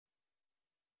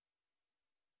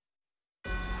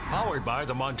Powered by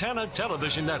the Montana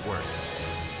Television Network.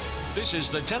 This is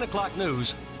the 10 o'clock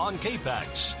news on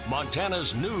KPAX,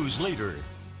 Montana's news leader.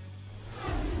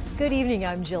 Good evening,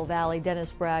 I'm Jill Valley.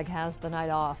 Dennis Bragg has the night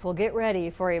off. We'll get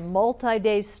ready for a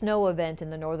multi-day snow event in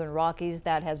the Northern Rockies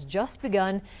that has just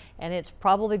begun, and it's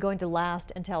probably going to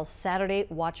last until Saturday.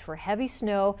 Watch for heavy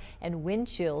snow and wind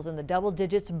chills in the double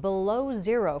digits below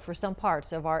zero for some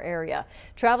parts of our area.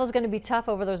 Travel is going to be tough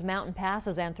over those mountain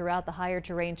passes and throughout the higher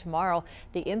terrain tomorrow.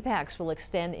 The impacts will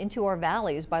extend into our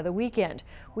valleys by the weekend.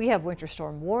 We have winter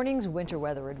storm warnings, winter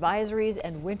weather advisories,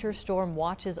 and winter storm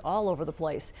watches all over the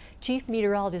place. Chief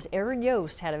Meteorologist Erin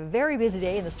Yost had a very busy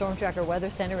day in the Storm Tracker Weather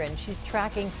Center, and she's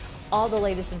tracking all the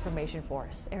latest information for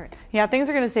us. Erin. Yeah, things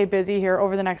are going to stay busy here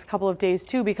over the next couple of days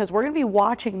too, because we're going to be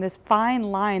watching this fine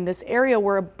line, this area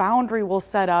where a boundary will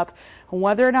set up.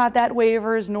 Whether or not that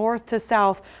wavers north to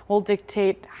south will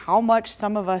dictate how much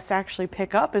some of us actually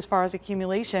pick up as far as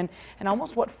accumulation and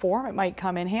almost what form it might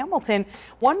come in. Hamilton,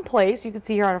 one place you can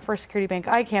see here on a First Security Bank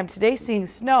iCam today seeing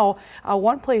snow.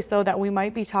 One place though that we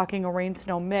might be talking a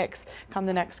rain-snow mix come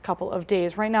the next couple of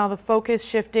days. Right now the focus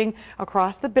shifting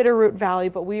across the Bitterroot Valley,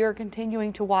 but we are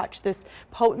continuing to watch this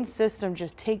potent system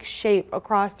just take shape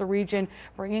across the region,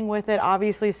 bringing with it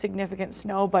obviously significant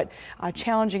snow, but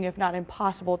challenging if not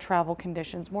impossible travel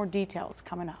conditions. More details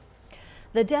coming up.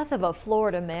 The death of a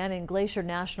Florida man in Glacier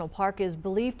National Park is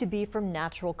believed to be from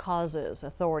natural causes.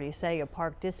 Authorities say a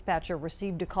park dispatcher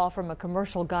received a call from a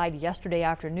commercial guide yesterday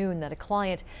afternoon that a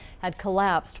client had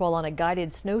collapsed while on a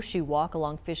guided snowshoe walk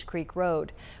along Fish Creek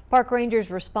Road. Park rangers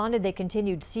responded. They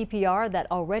continued CPR that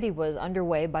already was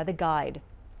underway by the guide.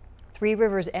 Three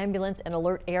Rivers Ambulance and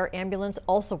Alert Air Ambulance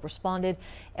also responded.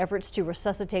 Efforts to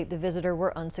resuscitate the visitor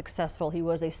were unsuccessful. He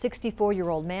was a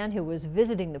 64-year-old man who was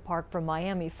visiting the park from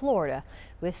Miami, Florida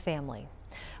with family.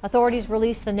 Authorities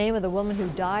released the name of the woman who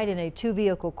died in a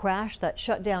two-vehicle crash that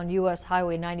shut down U.S.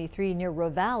 Highway 93 near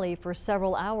Ravalli for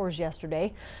several hours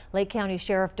yesterday. Lake County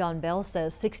Sheriff Don Bell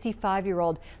says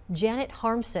 65-year-old Janet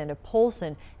Harmson of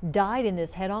Polson died in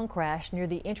this head-on crash near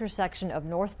the intersection of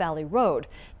North Valley Road.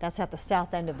 That's at the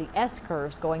south end of the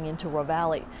S-curves going into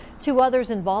Ravalli. Two others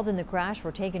involved in the crash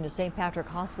were taken to St. Patrick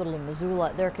Hospital in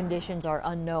Missoula. Their conditions are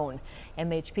unknown.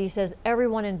 MHP says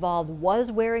everyone involved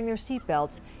was wearing their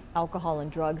seatbelts. Alcohol and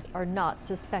drugs are not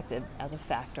suspected as a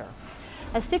factor.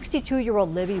 A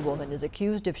 62-year-old Libby woman is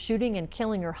accused of shooting and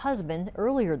killing her husband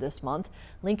earlier this month.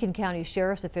 Lincoln County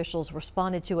Sheriff's officials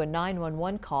responded to a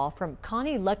 911 call from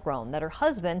Connie Leckrone that her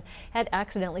husband had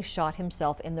accidentally shot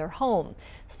himself in their home.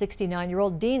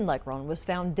 69-year-old Dean Leckrone was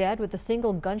found dead with a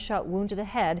single gunshot wound to the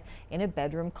head in a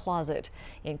bedroom closet.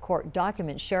 In court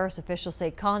documents, sheriff's officials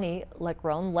say Connie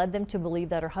Leckrone led them to believe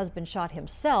that her husband shot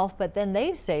himself, but then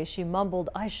they say she mumbled,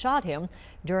 "I shot him,"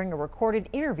 during a recorded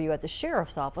interview at the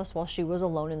sheriff's office while she was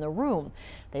alone in the room.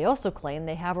 They also claim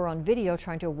they have her on video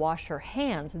trying to wash her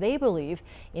hands, they believe,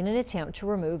 in an attempt to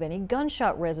remove any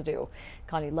gunshot residue.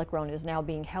 Connie Leckrone is now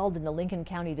being held in the Lincoln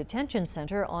County Detention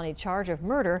Center on a charge of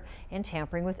murder and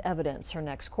tampering with evidence. Her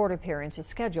next court appearance is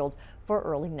scheduled for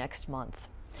early next month.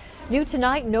 New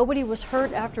tonight, nobody was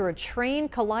hurt after a train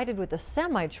collided with a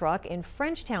semi-truck in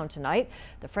Frenchtown tonight.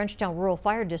 The Frenchtown Rural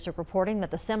Fire District reporting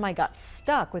that the semi got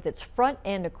stuck with its front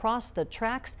end across the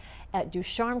tracks at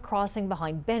Ducharme Crossing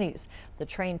behind Benny's. The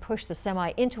train pushed the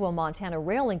semi into a Montana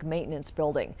Rail Link maintenance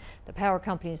building. The power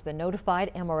company has been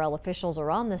notified. MRL officials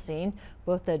are on the scene.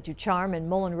 Both the Ducharme and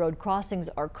Mullen Road crossings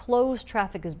are closed.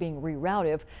 Traffic is being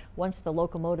rerouted. Once the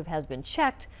locomotive has been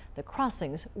checked, the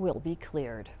crossings will be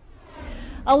cleared.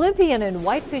 Olympian and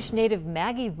Whitefish native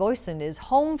Maggie Voisin is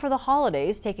home for the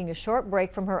holidays, taking a short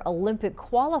break from her Olympic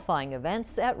qualifying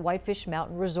events at Whitefish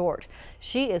Mountain Resort.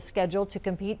 She is scheduled to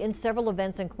compete in several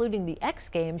events, including the X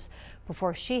Games,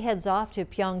 before she heads off to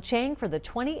Pyeongchang for the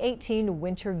 2018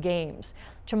 Winter Games.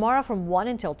 Tomorrow from 1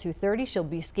 until 2:30, she'll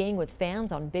be skiing with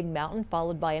fans on Big Mountain,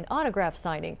 followed by an autograph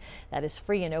signing that is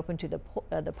free and open to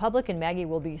the public, and Maggie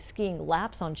will be skiing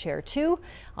laps on Chair 2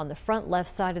 on the front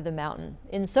left side of the mountain.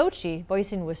 In Sochi,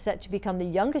 Voisin was set to become the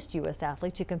youngest U.S.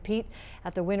 athlete to compete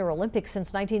at the Winter Olympics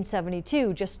since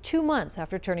 1972, just 2 months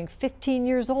after turning 15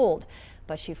 years old.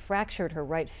 But she fractured her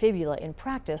right fibula in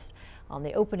practice on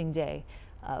the opening day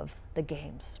of the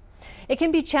Games. It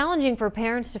can be challenging for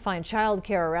parents to find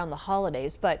childcare around the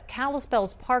holidays, but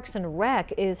Kalispell's Parks and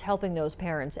Rec is helping those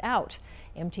parents out.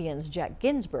 MTN's Jack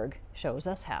Ginsburg shows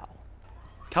us how.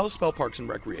 Kalispell Parks and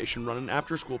Recreation run an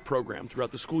after-school program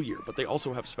throughout the school year, but they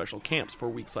also have special camps for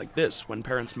weeks like this when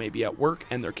parents may be at work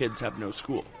and their kids have no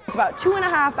school. It's about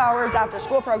 2.5 hours after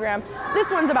school program.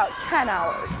 This one's about 10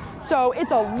 hours. So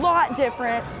it's a lot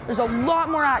different. There's a lot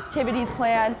more activities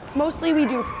planned. Mostly we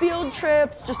do field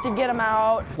trips just to get them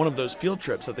out. One of those field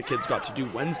trips that the kids got to do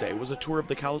Wednesday was a tour of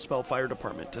the Kalispell Fire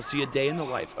Department to see a day in the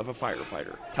life of a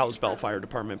firefighter. Kalispell Fire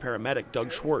Department paramedic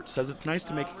Doug Schwartz says it's nice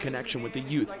to make a connection with the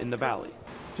youth in the valley.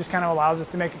 Just kind of allows us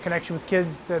to make a connection with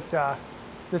kids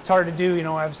that's hard to do,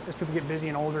 as people get busy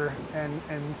and older and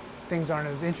things aren't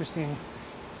as interesting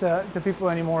to people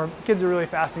anymore. Kids are really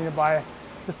fascinated by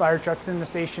the fire trucks in the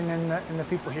station and the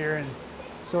people here, and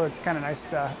so it's kind of nice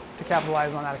to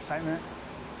capitalize on that excitement.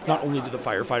 Not only do the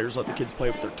firefighters let the kids play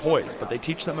with their toys, but they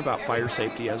teach them about fire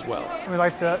safety as well. We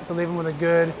like to leave them with a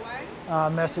good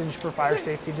message for fire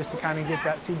safety, just to kind of get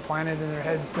that seed planted in their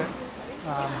heads that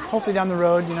hopefully down the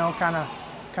road,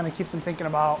 kind of keeps them thinking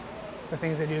about the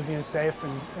things they do being safe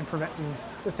and preventing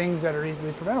the things that are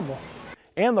easily preventable.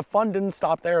 And the fun didn't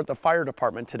stop there at the fire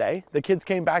department today. The kids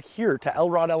came back here to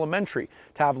Elrod Elementary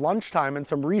to have lunchtime and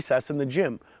some recess in the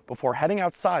gym before heading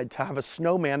outside to have a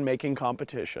snowman making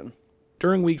competition.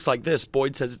 During weeks like this,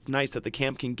 Boyd says it's nice that the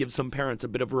camp can give some parents a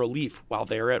bit of relief while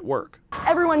they are at work.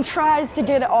 Everyone tries to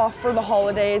get it off for the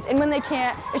holidays, and when they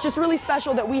can't, it's just really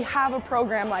special that we have a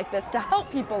program like this to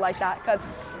help people like that, because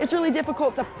it's really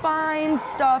difficult to find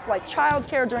stuff like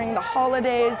childcare during the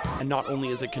holidays. And not only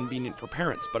is it convenient for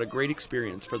parents, but a great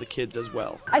experience for the kids as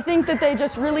well. I think that they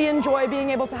just really enjoy being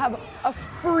able to have a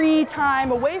free time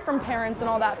away from parents and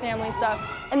all that family stuff,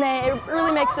 and it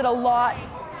really makes it a lot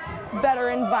better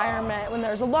environment when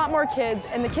there's a lot more kids,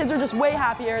 and the kids are just way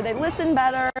happier. They listen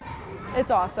better.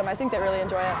 It's awesome. I think they really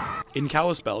enjoy it. In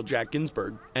Kalispell, Jack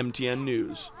Ginsburg, MTN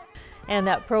News. And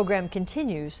that program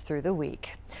continues through the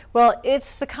week. Well,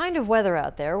 it's the kind of weather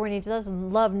out there when he doesn't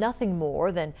love nothing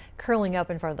more than curling up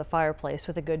in front of the fireplace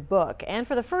with a good book. And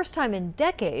for the first time in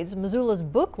decades, Missoula's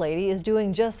book lady is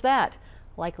doing just that,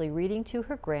 likely reading to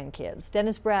her grandkids.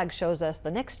 Dennis Bragg shows us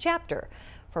the next chapter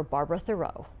for Barbara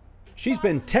Thoreau. She's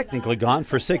been technically gone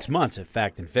for 6 months at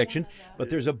Fact and Fiction, but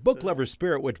there's a book lover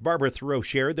spirit which Barbara Thoreau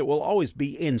shared that will always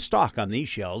be in stock on these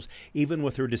shelves, even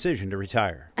with her decision to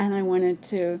retire. And I wanted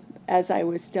to, as I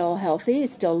was still healthy,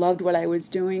 still loved what I was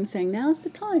doing, saying now's the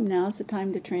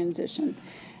time to transition.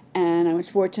 And I was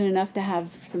fortunate enough to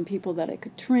have some people that I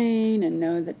could train and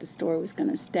know that the store was going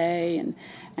to stay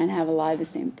and have a lot of the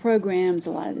same programs,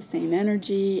 a lot of the same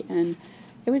energy, and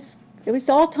it was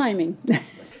all timing.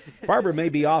 Barbara may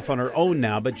be off on her own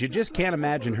now, but you just can't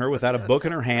imagine her without a book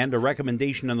in her hand, a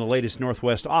recommendation on the latest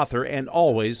Northwest author, and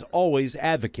always, always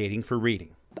advocating for reading.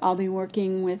 I'll be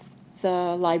working with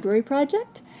the library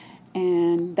project,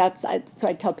 and so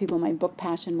I tell people my book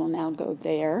passion will now go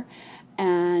there,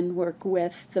 and work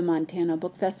with the Montana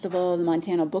Book Festival, the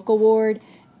Montana Book Award,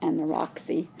 and the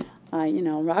Roxy.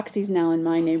 Roxy's now in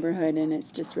my neighborhood, and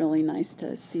it's just really nice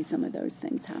to see some of those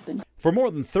things happen. For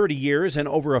more than 30 years and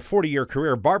over a 40-year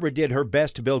career, Barbara did her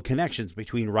best to build connections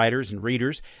between writers and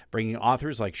readers, bringing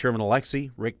authors like Sherman Alexie,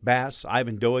 Rick Bass,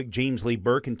 Ivan Doig, James Lee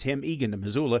Burke, and Tim Egan to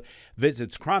Missoula,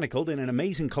 visits chronicled in an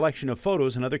amazing collection of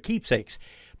photos and other keepsakes.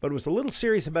 But it was a little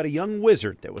series about a young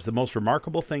wizard that was the most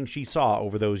remarkable thing she saw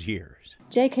over those years.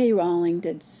 J.K. Rowling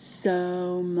did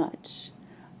so much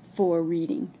for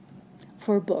reading,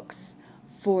 for books,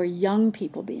 for young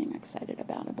people being excited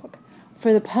about a book,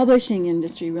 for the publishing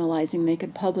industry realizing they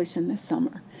could publish in the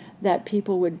summer, that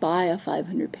people would buy a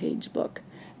 500-page book,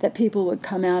 that people would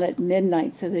come out at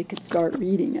midnight so they could start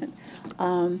reading it.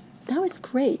 That was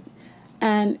great.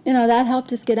 And, that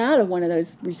helped us get out of one of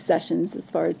those recessions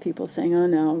as far as people saying, oh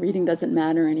no, reading doesn't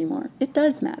matter anymore. It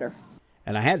does matter.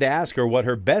 And I had to ask her what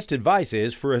her best advice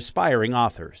is for aspiring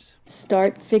authors.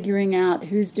 Start figuring out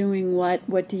who's doing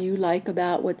what do you like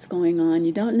about what's going on.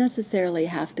 You don't necessarily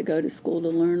have to go to school to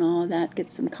learn all of that.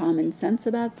 Get some common sense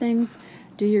about things.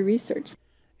 Do your research.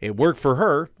 It worked for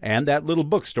her and that little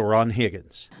bookstore on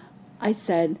Higgins. I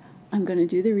said, I'm going to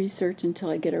do the research until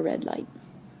I get a red light.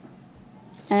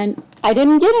 And I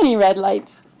didn't get any red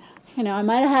lights. I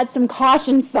might have had some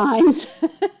caution signs.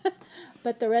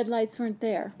 But the red lights weren't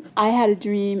there. I had a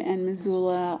dream, and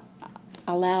Missoula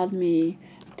allowed me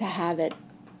to have it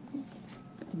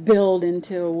build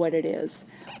into what it is.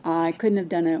 I couldn't have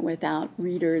done it without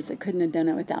readers. I couldn't have done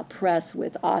it without press,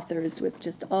 with authors, with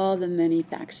just all the many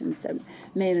factions that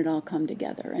made it all come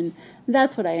together. And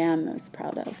that's what I am most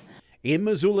proud of. In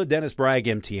Missoula, Dennis Bragg,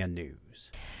 MTN News.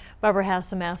 Barbara has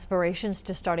some aspirations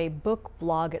to start a book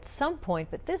blog at some point,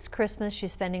 but this Christmas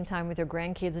she's spending time with her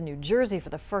grandkids in New Jersey for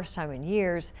the first time in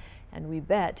years, and we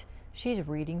bet she's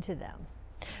reading to them.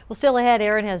 Well, still ahead,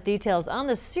 Aaron has details on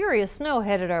the serious snow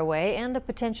headed our way and the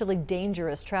potentially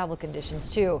dangerous travel conditions,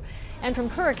 too. And from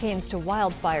hurricanes to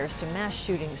wildfires to mass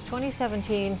shootings,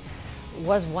 2017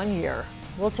 was one year.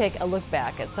 We'll take a look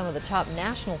back at some of the top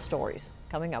national stories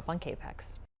coming up on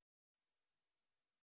KPAX.